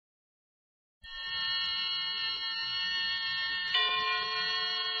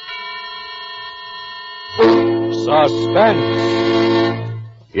Suspense.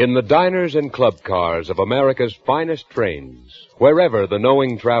 In the diners and club cars of America's finest trains, wherever the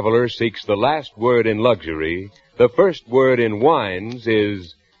knowing traveler seeks the last word in luxury, the first word in wines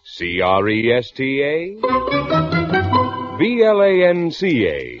is C-R-E-S-T-A,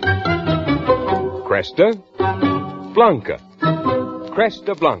 B-L-A-N-C-A. Cresta Blanca.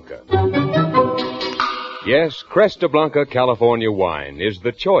 Cresta Blanca. Yes, Cresta Blanca California wine is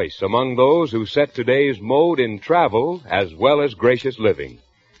the choice among those who set today's mode in travel as well as gracious living.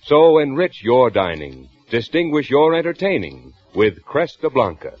 So enrich your dining, distinguish your entertaining with Cresta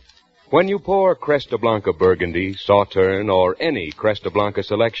Blanca. When you pour Cresta Blanca Burgundy, Sauterne, or any Cresta Blanca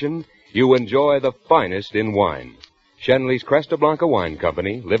selection, you enjoy the finest in wine. Schenley's Cresta Blanca Wine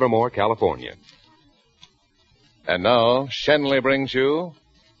Company, Livermore, California. And now, Schenley brings you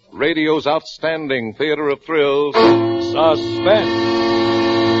radio's outstanding theater of thrills, Suspense.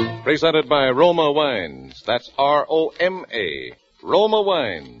 Presented by Roma Wines. That's R-O-M-A. Roma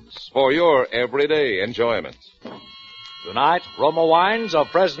Wines, for your everyday enjoyment. Tonight, Roma Wines of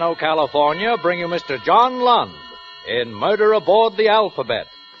Fresno, California, bring you Mr. John Lund in Murder Aboard the Alphabet,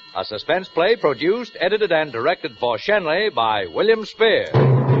 a suspense play produced, edited, and directed for Schenley by William Spear.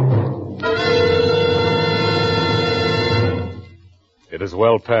 It is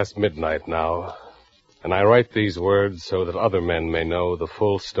well past midnight now, and I write these words so that other men may know the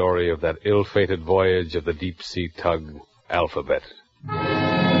full story of that ill-fated voyage of the deep-sea tug, Alphabet.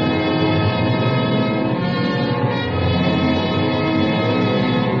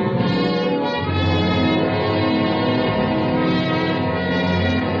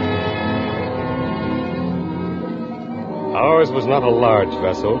 Ours was not a large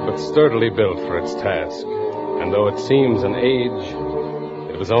vessel, but sturdily built for its task. And though it seems an age,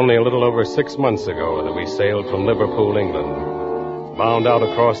 it was only a little over 6 months ago that we sailed from Liverpool, England, bound out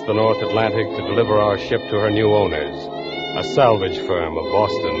across the North Atlantic to deliver our ship to her new owners, a salvage firm of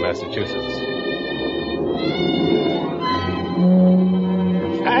Boston, Massachusetts.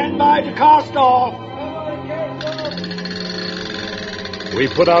 Stand by to cast off. We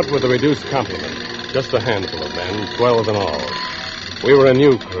put out with a reduced complement, just a handful of men, 12 in all. We were a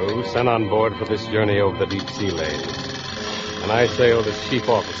new crew, sent on board for this journey over the deep sea lanes. And I sailed as chief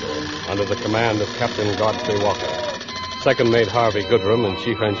officer, under the command of Captain Godfrey Walker, second mate Harvey Goodrum, and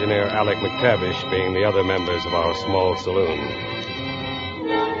chief engineer Alec McTavish being the other members of our small saloon.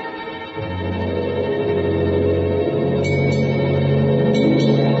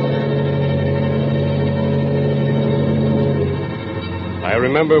 I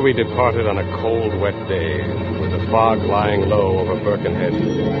remember we departed on a cold, wet day, with the fog lying low over Birkenhead,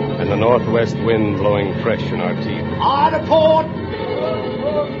 and the northwest wind blowing fresh in our teeth. On a port!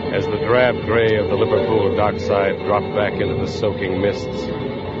 As the drab gray of the Liverpool dockside dropped back into the soaking mists,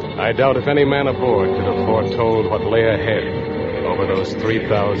 I doubt if any man aboard could have foretold what lay ahead over those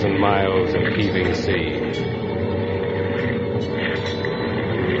 3,000 miles of heaving sea.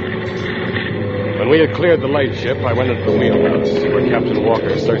 When we had cleared the lightship, I went into the wheelhouse, where Captain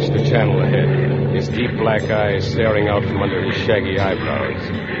Walker searched the channel ahead, his deep black eyes staring out from under his shaggy eyebrows.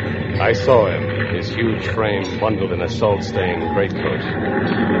 I saw him, his huge frame bundled in a salt-stained greatcoat.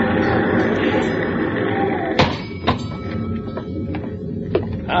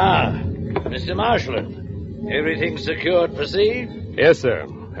 Ah, Mr. Marshland, everything secured for sea? Yes, sir.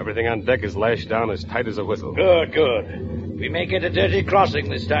 Everything on deck is lashed down as tight as a whistle. Good, good. We may get a dirty crossing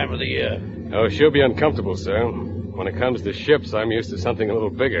this time of the year. Oh, she'll be uncomfortable, sir. When it comes to ships, I'm used to something a little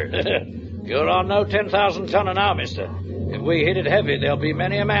bigger. You're on no 10,000-tonner now, mister. If we hit it heavy, there'll be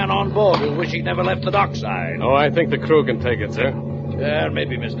many a man on board who'll wish he'd never left the dockside. Oh, I think the crew can take it, sir.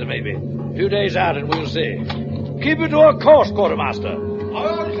 Maybe, mister, maybe. 2 days out and we'll see. Keep it to our course, quartermaster.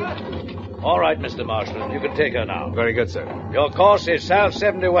 All right, Mr. Marshland, you can take her now. Very good, sir. Your course is south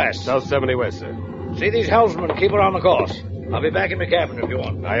 70 west. South 70 west, sir. See these helmsmen, keep her on the course. I'll be back in my cabin if you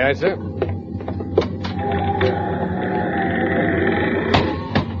want. Aye, aye, sir.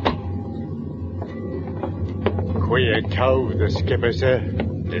 Queer toe, the skipper, sir.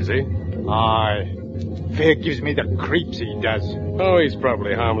 Is he? Aye. Fair gives me the creeps, he does. Oh, he's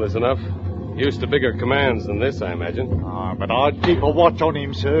probably harmless enough. Used to bigger commands than this, I imagine. But I'd keep a watch on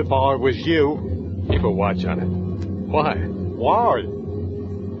him, sir, if I was you. Keep a watch on him. Why? Why?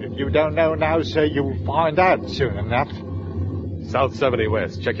 If you don't know now, sir, you'll find out soon enough. South 70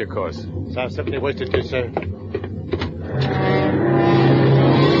 west. Check your course. South 70 west it is, sir.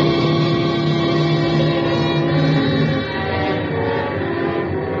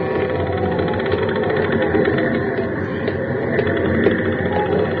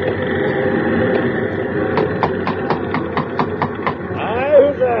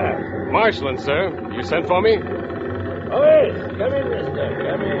 Marshland, sir. You sent for me? Oh, yes. Come in, mister.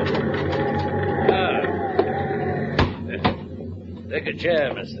 Come in. Take a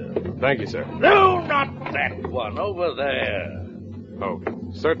chair, mister. Thank you, sir. No, not that one. Over there. Oh,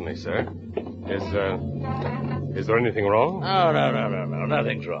 certainly, sir. Is there anything wrong? No.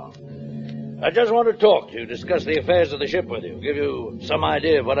 Nothing's wrong. I just want to talk to you, discuss the affairs of the ship with you, give you some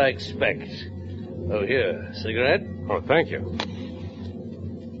idea of what I expect. Oh, here, cigarette? Oh, thank you.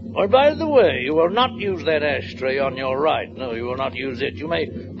 Oh, by the way, you will not use that ashtray on your right. No, you will not use it. You may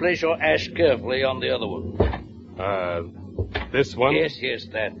place your ash carefully on the other one. This one? Yes,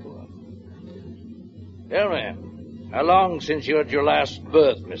 that one. Tell me, how long since you had your last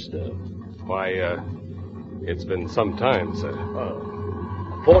birth, mister? Why, it's been some time, sir. Oh.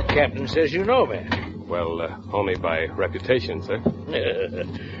 Port captain says you know me. Well, only by reputation, sir.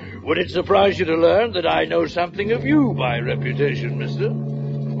 Would it surprise you to learn that I know something of you by reputation, mister?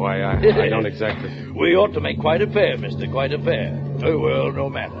 Why, I don't exactly... We ought to make quite a pair, mister, quite a pair. Oh, well, no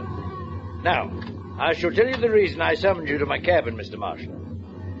matter. Now, I shall tell you the reason I summoned you to my cabin, Mr. Marshall.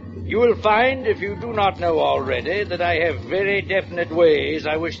 You will find, if you do not know already, that I have very definite ways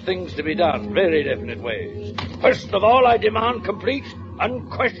I wish things to be done. Very definite ways. First of all, I demand complete,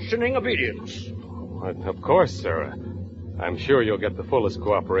 unquestioning obedience. Of course, sir. I'm sure you'll get the fullest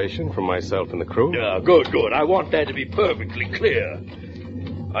cooperation from myself and the crew. Good. I want that to be perfectly clear.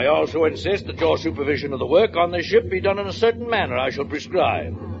 I also insist that your supervision of the work on this ship be done in a certain manner I shall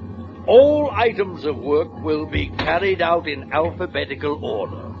prescribe. All items of work will be carried out in alphabetical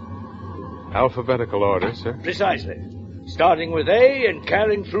order. Alphabetical order, sir? Precisely. Starting with A and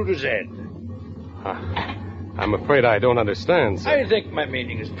carrying through to Z. I'm afraid I don't understand, sir. I think my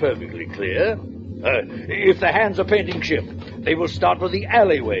meaning is perfectly clear. If the hands are painting ship, they will start with the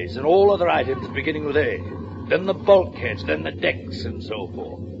alleyways and all other items beginning with A. Then the bulkheads, then the decks, and so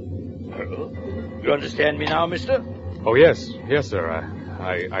forth. You understand me now, mister? Oh, yes, sir.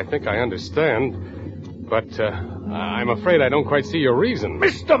 I think I understand. But I'm afraid I don't quite see your reason.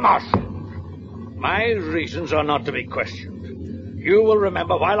 Mr. Marshall! My reasons are not to be questioned. You will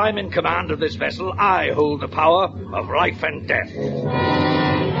remember, while I'm in command of this vessel, I hold the power of life and death.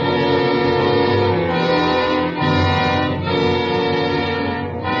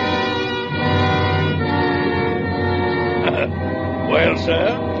 Well,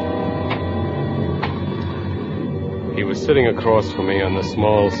 sir? He was sitting across from me on the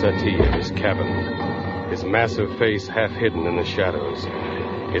small settee of his cabin, his massive face half hidden in the shadows,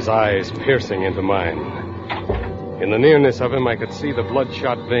 his eyes piercing into mine. In the nearness of him, I could see the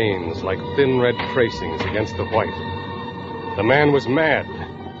bloodshot veins like thin red tracings against the white. The man was mad.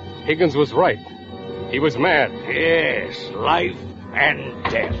 Higgins was right. He was mad. Yes, life and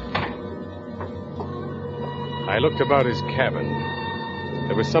death. I looked about his cabin.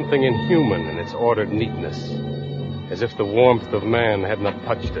 There was something inhuman in its ordered neatness, as if the warmth of man had not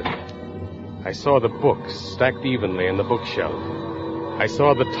touched it. I saw the books stacked evenly in the bookshelf. I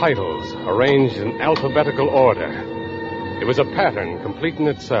saw the titles arranged in alphabetical order. It was a pattern complete in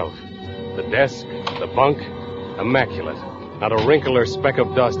itself. The desk, the bunk, immaculate. Not a wrinkle or speck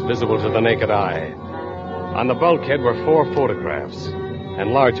of dust visible to the naked eye. On the bulkhead were 4 photographs,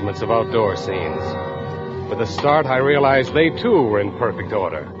 enlargements of outdoor scenes. With a start, I realized they, too, were in perfect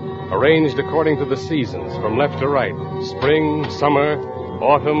order, arranged according to the seasons, from left to right, spring, summer,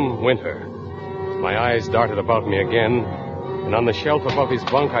 autumn, winter. My eyes darted about me again, and on the shelf above his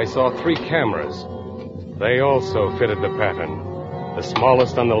bunk, I saw 3 cameras. They also fitted the pattern, the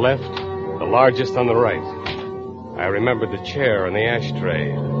smallest on the left, the largest on the right. I remembered the chair and the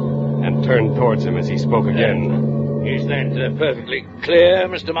ashtray, and turned towards him as he spoke again. Is that perfectly clear,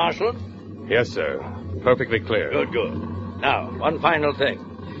 Mr. Marshall? Yes, sir. Perfectly clear. Good. Now, one final thing.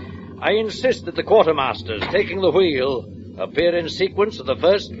 I insist that the quartermasters taking the wheel appear in sequence of the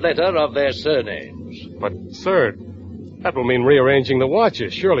first letter of their surnames. But, sir, that will mean rearranging the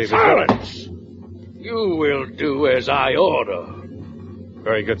watches. Surely there's... Silence! You will do as I order.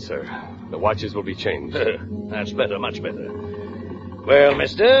 Very good, sir. The watches will be changed. That's better, much better. Well,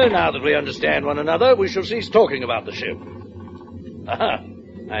 mister, now that we understand one another, we shall cease talking about the ship. Aha!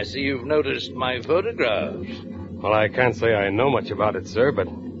 I see you've noticed my photographs. Well, I can't say I know much about it, sir, but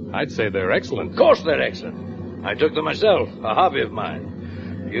I'd say they're excellent. Of course they're excellent. I took them myself, a hobby of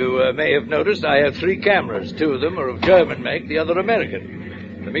mine. You may have noticed I have 3 cameras. 2 of them are of German make, the other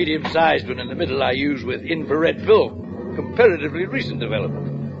American. The medium-sized one in the middle I use with infrared film, comparatively recent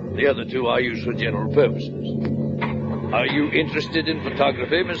development. The other 2 I use for general purposes. Are you interested in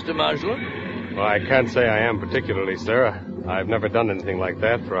photography, Mr. Marshall? Well, I can't say I am particularly, sir. I've never done anything like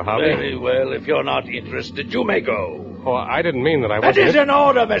that for a hobby. Very well. If you're not interested, you may go. Oh, I didn't mean that I That wasn't... is an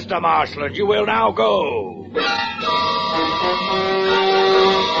order, Mr. Marshal, and you will now go.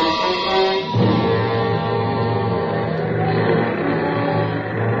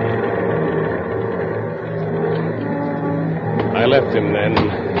 I left him then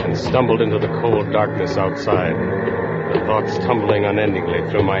and stumbled into the cold darkness outside, the thoughts tumbling unendingly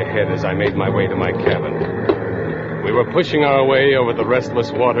through my head as I made my way to my cabin. We were pushing our way over the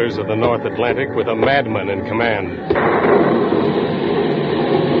restless waters of the North Atlantic with a madman in command.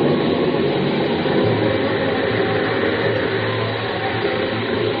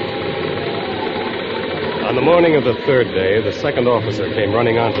 On the morning of the third day, the second officer came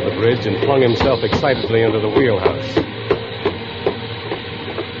running onto the bridge and flung himself excitedly into the wheelhouse.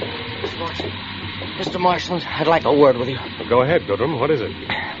 Mr. Marshal, I'd like a word with you. Well, go ahead, Goodrum. What is it?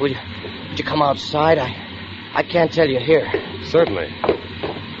 Would you come outside? I can't tell you here. Certainly.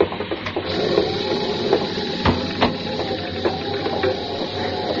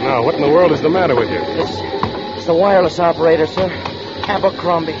 Now, what in the world is the matter with you? It's the wireless operator, sir.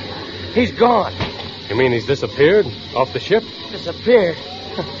 Abercrombie. He's gone. You mean he's disappeared? Off the ship? Disappeared?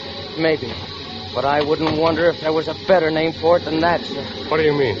 Maybe. But I wouldn't wonder if there was a better name for it than that, sir. What do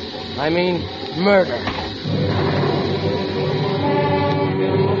you mean? I mean, murder.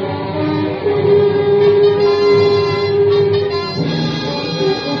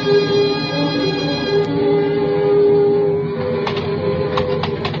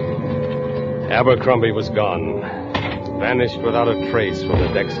 Abercrombie was gone, vanished without a trace from the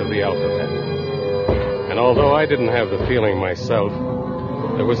decks of the Alphabet. And although I didn't have the feeling myself,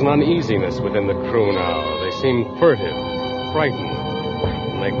 there was an uneasiness within the crew now. They seemed furtive, frightened,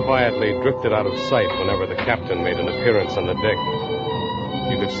 and they quietly drifted out of sight whenever the captain made an appearance on the deck.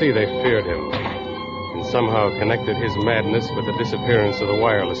 You could see they feared him, and somehow connected his madness with the disappearance of the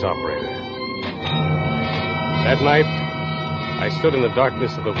wireless operator. That night, I stood in the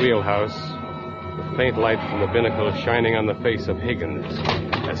darkness of the wheelhouse, the faint light from the binnacle shining on the face of Higgins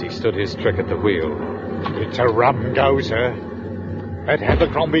as he stood his trick at the wheel. It's a rum go, sir. That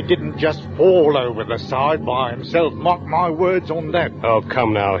Abercrombie didn't just fall over the side by himself. Mark my words on that. Oh,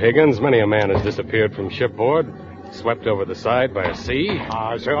 come now, Higgins. Many a man has disappeared from shipboard, swept over the side by a sea.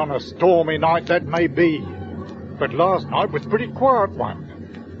 Ah, sir, on a stormy night that may be. But last night was a pretty quiet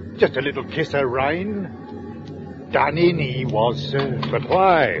one. Just a little kiss of rain. Done in he was, sir. But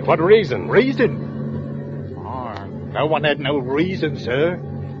why? What reason? Reason? Ah, no one had no reason, sir.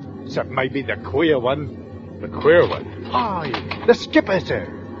 Except maybe the queer one. The queer one? Aye, the skipper, sir.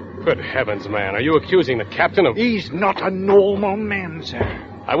 Good heavens, man. Are you accusing the captain of... He's not a normal man, sir.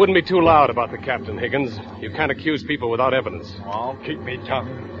 I wouldn't be too loud about the captain, Higgins. You can't accuse people without evidence. I'll keep me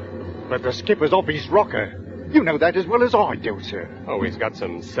tongue. But the skipper's off his rocker. You know that as well as I do, sir. Oh, he's got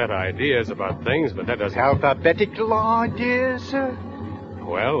some set ideas about things, but that doesn't... Alphabetical ideas, sir?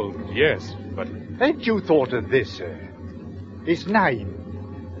 Well, yes, but... Ain't you thought of this, sir? His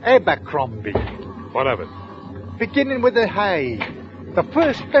name, Abercrombie. What of it? Beginning with a Hay. The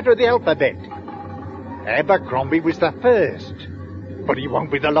first letter of the alphabet. Abercrombie was the first. But he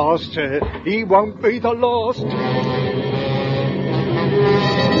won't be the last, sir. He won't be the last.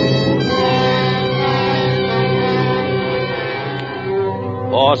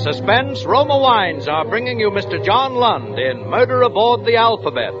 For suspense, Roma Wines are bringing you Mr. John Lund in Murder Aboard the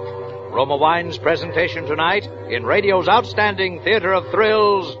Alphabet. Roma Wines' presentation tonight in radio's outstanding theater of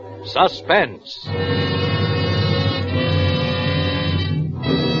thrills, Suspense.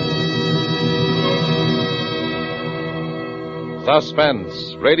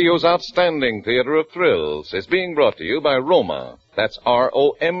 Suspense, radio's outstanding theater of thrills, is being brought to you by Roma. That's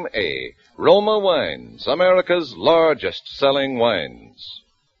R-O-M-A. Roma Wines, America's largest selling wines.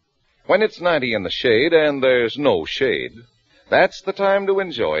 When it's 90 in the shade and there's no shade, that's the time to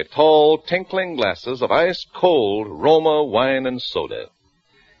enjoy tall, tinkling glasses of ice-cold Roma wine and soda.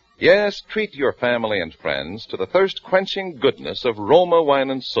 Yes, treat your family and friends to the thirst-quenching goodness of Roma wine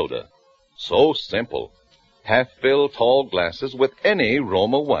and soda. So simple. Half-fill tall glasses with any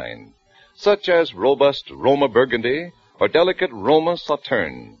Roma wine, such as robust Roma Burgundy or delicate Roma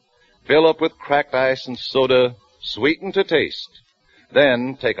Sauterne. Fill up with cracked ice and soda, sweeten to taste.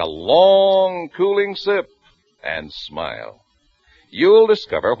 Then take a long, cooling sip and smile. You'll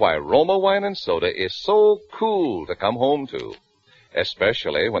discover why Roma wine and soda is so cool to come home to,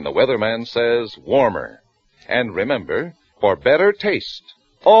 especially when the weatherman says warmer. And remember, for better taste,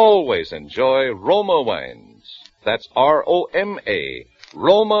 always enjoy Roma wines. That's R-O-M-A,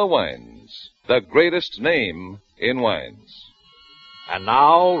 Roma Wines, the greatest name in wines. And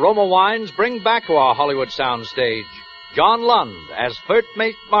now, Roma Wines bring back to our Hollywood soundstage John Lund as First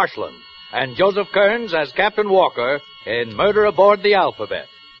Mate Marshland, and Joseph Kearns as Captain Walker in Murder Aboard the Alphabet.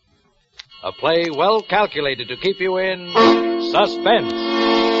 A play well calculated to keep you in suspense.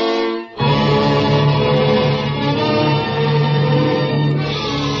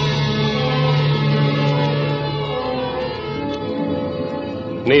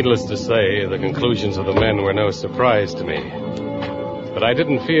 Needless to say, the conclusions of the men were no surprise to me. But I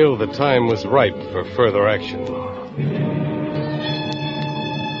didn't feel the time was ripe for further action.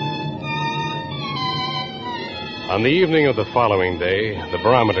 On the evening of the following day, the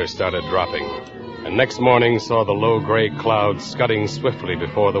barometer started dropping, and next morning saw the low gray clouds scudding swiftly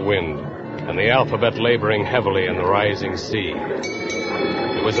before the wind, and the Alphabet laboring heavily in the rising sea.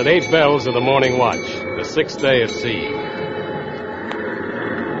 It was at 8 bells of the morning watch, the 6th day at sea.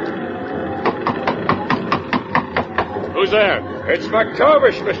 Who's there? It's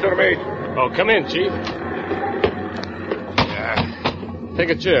McTavish, Mr. Mate. Oh, come in, Chief. Take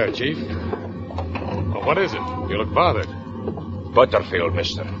a chair, Chief. Oh, what is it? You look bothered. Butterfield,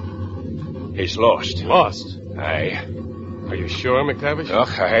 mister. He's lost. Lost? Aye. Are you sure, McTavish?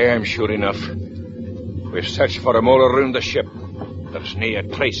 Aye, I'm sure enough. We've searched for him all around the ship. There's nae a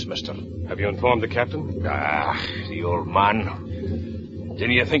trace, mister. Have you informed the captain? The old man.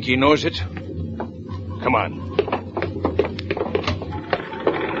 Didn't you think he knows it? Come on.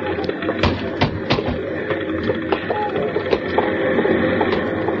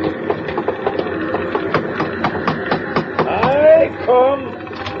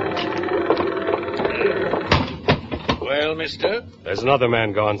 Well, mister? There's another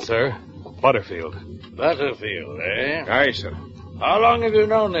man gone, sir. Butterfield. Butterfield, eh? Aye, sir. How long have you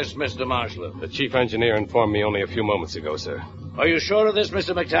known this, Mr. Marshland? The chief engineer informed me only a few moments ago, sir. Are you sure of this,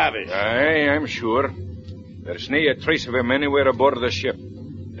 Mr. McTavish? Aye, I'm sure. There's nae a trace of him anywhere aboard the ship.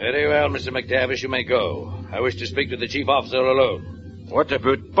 Very well, Mr. McTavish, you may go. I wish to speak to the chief officer alone. What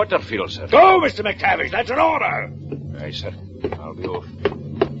about Butterfield, sir? Go, Mr. McTavish. That's an order. Aye, sir. I'll be off.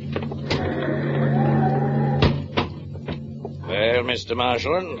 Well, Mr.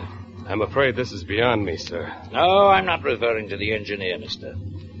 Marshland? I'm afraid this is beyond me, sir. No, I'm not referring to the engineer, mister.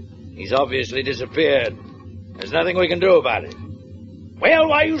 He's obviously disappeared. There's nothing we can do about it. Well,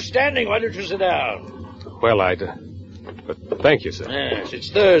 why are you standing? Why don't you sit down? Well, but thank you, sir. Yes,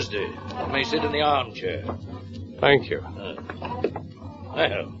 it's Thursday. You may sit in the armchair. Thank you.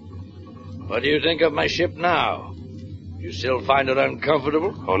 Well, what do you think of my ship now? You still find it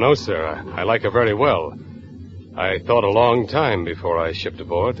uncomfortable? Oh, no, sir. I like her very well. I thought a long time before I shipped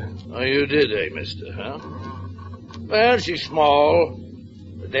aboard. Oh, you did, eh, mister, huh? Well, she's small,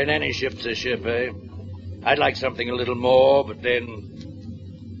 but then any ship's a ship, eh? I'd like something a little more, but then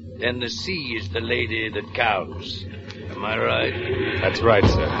the sea is the lady that counts. Am I right? That's right,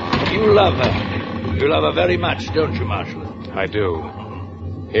 sir. You love her. You love her very much, don't you, Marshland? I do.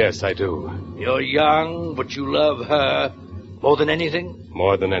 Yes, I do. You're young, but you love her more than anything?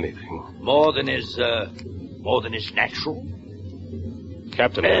 More than anything. More than is natural?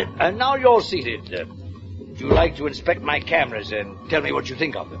 Captain. And now you're seated. Would you like to inspect my cameras and tell me what you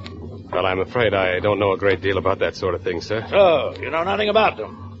think of them? Well, I'm afraid I don't know a great deal about that sort of thing, sir. Oh, you know nothing about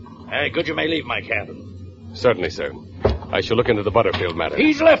them. Good, you may leave my cabin. Certainly, sir. I shall look into the Butterfield matter.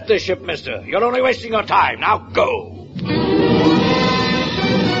 He's left the ship, mister. You're only wasting your time. Now go.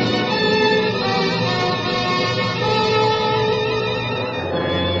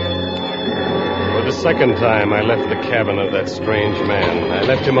 For the second time, I left the cabin of that strange man. I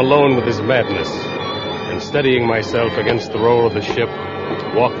left him alone with his madness, and steadying myself against the roll of the ship,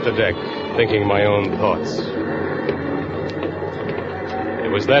 walked the deck, thinking my own thoughts.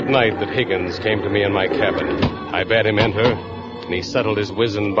 It was that night that Higgins came to me in my cabin. I bade him enter, and he settled his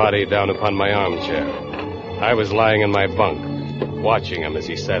wizened body down upon my armchair. I was lying in my bunk, watching him as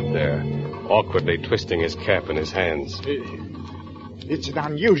he sat there, awkwardly twisting his cap in his hands. It's an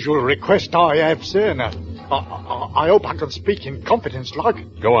unusual request I have, sir. I hope I can speak in confidence,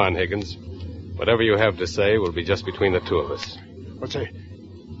 like. Go on, Higgins. Whatever you have to say will be just between the two of us. Well, sir,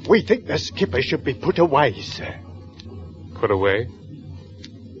 we think the skipper should be put away, sir. Put away?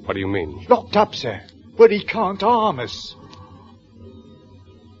 What do you mean? Locked up, sir, where he can't harm us.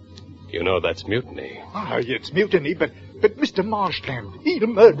 You know that's mutiny. It's mutiny, but Mr. Marshland, he'll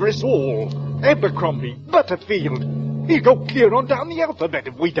murder us all. Abercrombie, Butterfield. He'll go clear on down the alphabet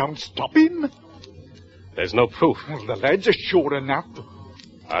if we don't stop him. There's no proof. Well, the lads are sure enough.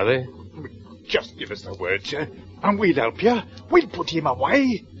 Are they? Just give us the word, sir, and we'll help you. We'll put him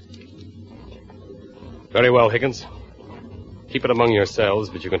away. Very well, Higgins. Keep it among yourselves,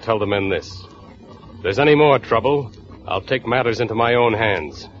 but you can tell the men this. If there's any more trouble, I'll take matters into my own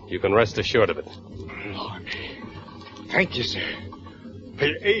hands. You can rest assured of it. Thank you, sir.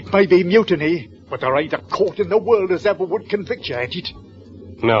 It may be mutiny, but there ain't a court in the world as ever would convict you at it.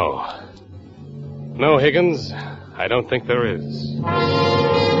 No. No, Higgins, I don't think there is.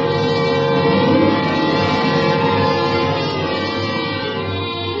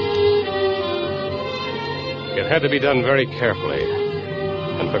 It had to be done very carefully,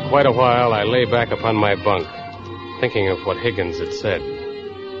 and for quite a while I lay back upon my bunk, thinking of what Higgins had said.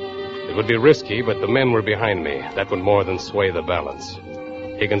 It would be risky, but the men were behind me. That would more than sway the balance.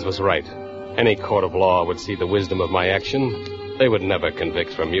 Higgins was right. Any court of law would see the wisdom of my action. They would never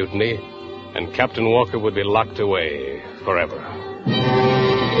convict for mutiny, and Captain Walker would be locked away forever.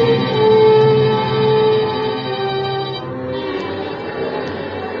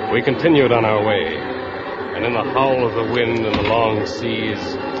 We continued on our way, and in the howl of the wind and the long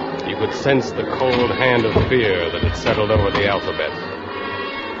seas, you could sense the cold hand of fear that had settled over the alphabet.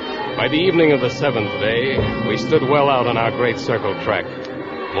 By the evening of the 7th day, we stood well out on our great circle track,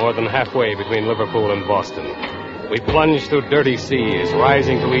 more than halfway between Liverpool and Boston. We plunged through dirty seas,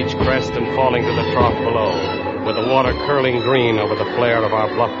 rising to each crest and falling to the trough below, with the water curling green over the flare of our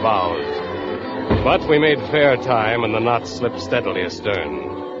bluff bows. But we made fair time, and the knot slipped steadily astern.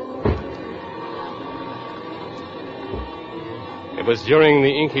 It was during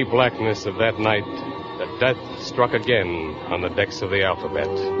the inky blackness of that night that death struck again on the decks of the Alphabet,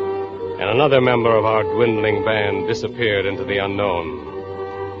 and another member of our dwindling band disappeared into the unknown.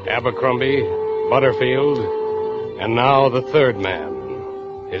 Abercrombie, Butterfield, and now the third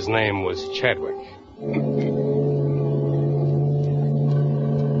man. His name was Chadwick.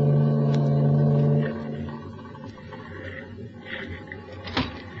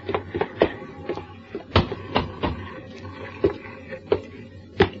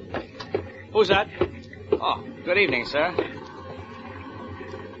 Who's that? Oh, good evening, sir.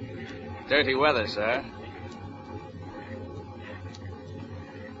 Dirty weather, sir.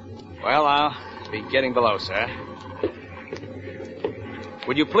 Well, I'll be getting below, sir.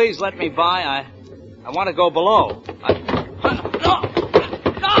 Would you please let me by? I want to go below. No! No!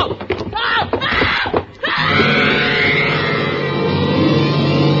 No!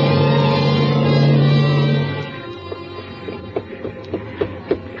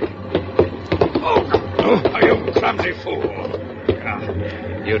 Oh, you clumsy fool.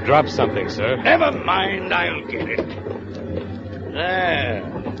 You dropped something, sir. Never mind, I'll get it. There.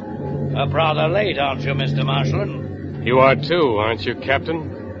 Up rather late, aren't you, Mr. Marshland? You are too, aren't you, Captain?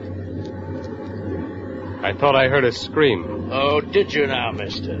 I thought I heard a scream. Oh, did you now,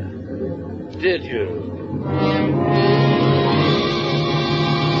 mister? Did you?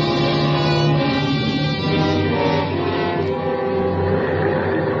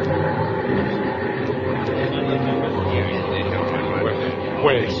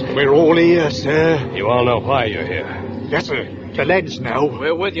 We're all here, sir. You all know why you're here. Yes, sir. The lads know.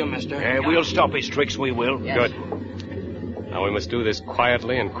 We're with you, mister. We'll stop his tricks, we will. Yes. Good. Now we must do this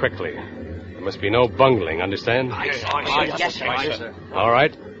quietly and quickly. There must be no bungling, understand? Yes, sir. All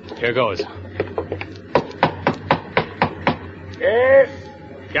right, here goes. Yes?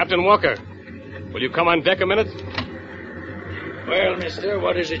 Captain Walker, will you come on deck a minute? Well, mister,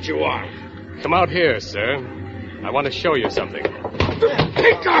 what is it you want? Come out here, sir. I want to show you something.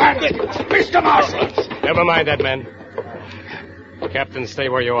 Take your hand, Mr. Marshland! Never mind that, man. Captain, stay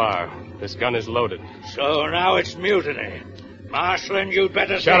where you are. This gun is loaded. So now it's mutiny. Marshland, you'd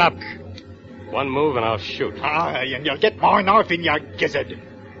better Shut think. up. One move and I'll shoot. Aye, and you'll get my knife in your gizzard.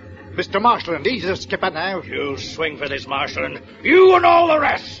 Mr. Marshland, he's the skipper now. You swing for this, Marshland. You and all the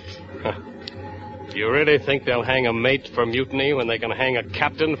rest. Do you really think they'll hang a mate for mutiny when they can hang a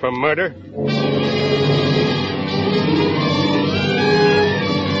captain for murder?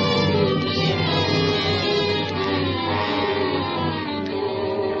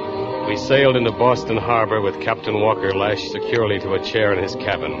 We sailed into Boston Harbor with Captain Walker lashed securely to a chair in his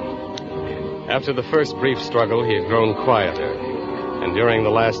cabin. After the first brief struggle, he had grown quieter, and during the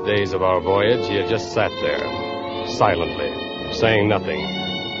last days of our voyage, he had just sat there, silently, saying nothing,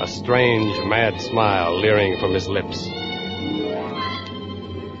 a strange, mad smile leering from his lips.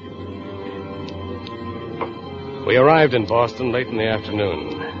 We arrived in Boston late in the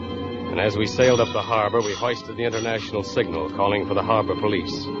afternoon, and as we sailed up the harbor, we hoisted the international signal calling for the harbor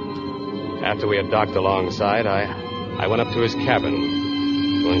police. After we had docked alongside, I went up to his cabin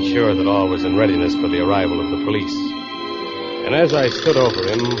to ensure that all was in readiness for the arrival of the police. And as I stood over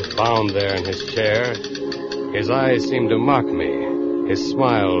him, bound there in his chair, his eyes seemed to mock me, his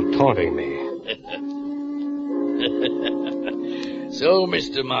smile taunting me. So,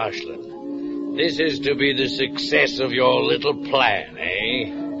 Mr. Marshland, this is to be the success of your little plan,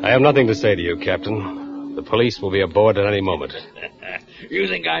 eh? I have nothing to say to you, Captain. The police will be aboard at any moment. You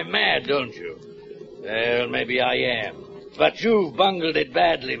think I'm mad, don't you? Well, maybe I am. But you've bungled it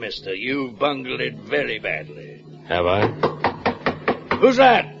badly, mister. You've bungled it very badly. Have I? Who's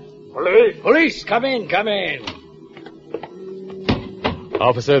that? Police. Police, come in, come in.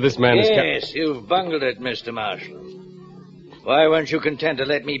 Officer, this man is... Yes, you've bungled it, Mr. Marshall. Why weren't you content to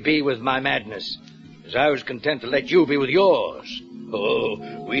let me be with my madness, as I was content to let you be with yours?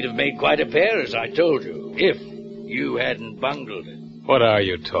 Oh, we'd have made quite a pair, as I told you, if you hadn't bungled it. What are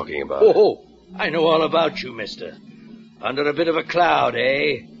you talking about? Oh, I know all about you, mister. Under a bit of a cloud,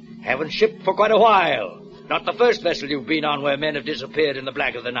 eh? Haven't shipped for quite a while. Not the first vessel you've been on where men have disappeared in the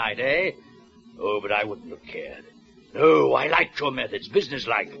black of the night, eh? Oh, but I wouldn't have cared. No, I liked your methods,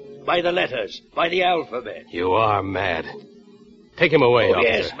 businesslike. By the letters, by the alphabet. You are mad. Take him away, officer.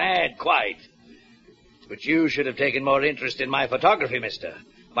 Yes, mad, quite. But you should have taken more interest in my photography, mister.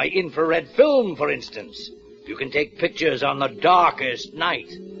 My infrared film, for instance. You can take pictures on the darkest night.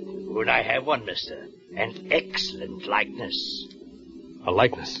 Would I have one, mister? An excellent likeness. A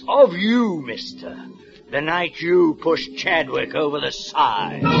likeness? Of you, mister. The night you pushed Chadwick over the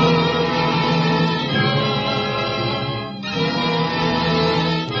side.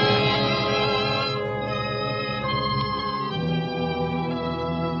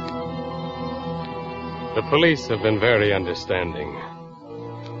 The police have been very understanding.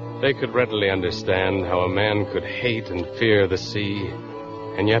 They could readily understand how a man could hate and fear the sea,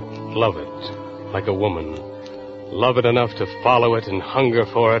 and yet love it like a woman. Love it enough to follow it and hunger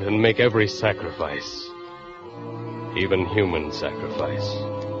for it and make every sacrifice. Even human sacrifice.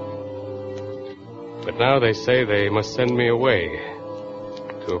 But now they say they must send me away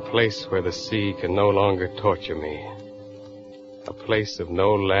to a place where the sea can no longer torture me. A place of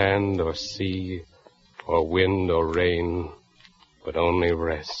no land or sea or wind or rain, but only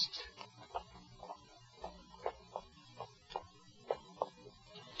rest.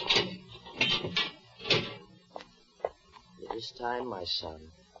 This time, my son,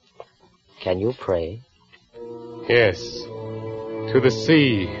 can you pray? Yes, to the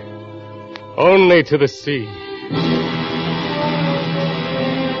sea. Only to the sea.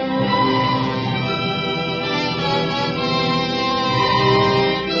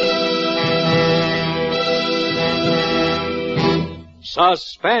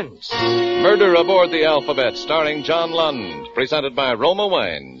 Suspense. Murder Aboard the Alphabet, starring John Lund, presented by Roma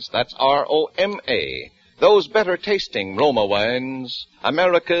Wines. That's R-O-M-A. Those better-tasting Roma wines,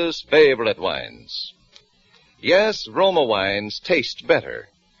 America's favorite wines. Yes, Roma wines taste better,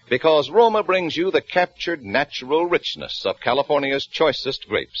 because Roma brings you the captured natural richness of California's choicest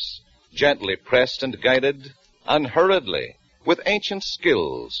grapes, gently pressed and guided, unhurriedly, with ancient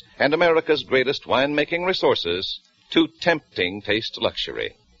skills and America's greatest winemaking resources, to tempting taste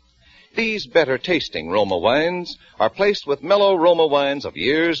luxury. These better-tasting Roma wines are placed with mellow Roma wines of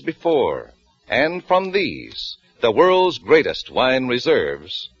years before, and from these, the world's greatest wine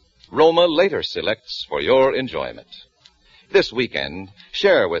reserves, Roma later selects for your enjoyment. This weekend,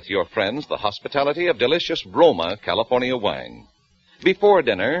 share with your friends the hospitality of delicious Roma California wine. Before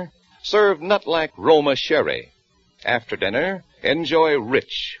dinner, serve nut-like Roma sherry. After dinner, enjoy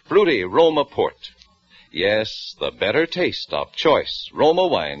rich, fruity Roma port. Yes, the better taste of choice Roma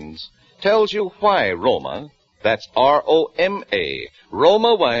wines tells you why Roma, that's R-O-M-A,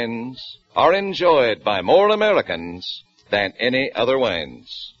 Roma wines, are enjoyed by more Americans than any other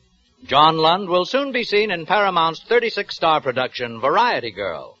wines. John Lund will soon be seen in Paramount's 36-star production, Variety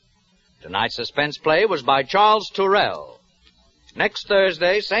Girl. Tonight's suspense play was by Charles Turrell. Next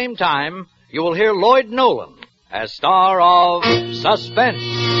Thursday, same time, you will hear Lloyd Nolan as star of Suspense.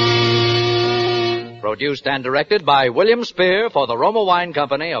 Produced and directed by William Spear for the Roma Wine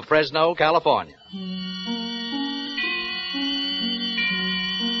Company of Fresno, California.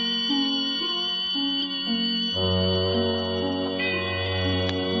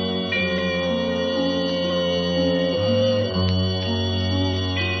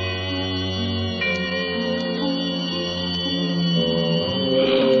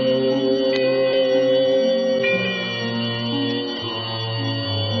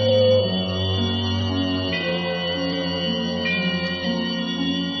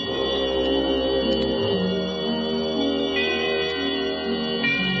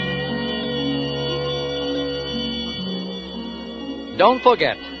 Don't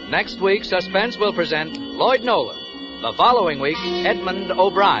forget, next week Suspense will present Lloyd Nolan. The following week, Edmund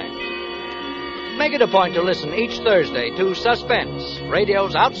O'Brien. Make it a point to listen each Thursday to Suspense,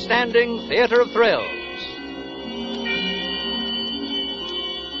 radio's outstanding theater of thrills.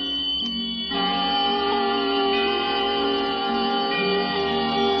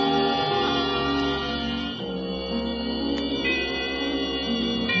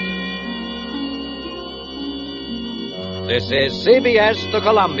 This is CBS, the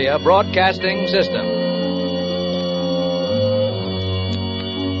Columbia Broadcasting System.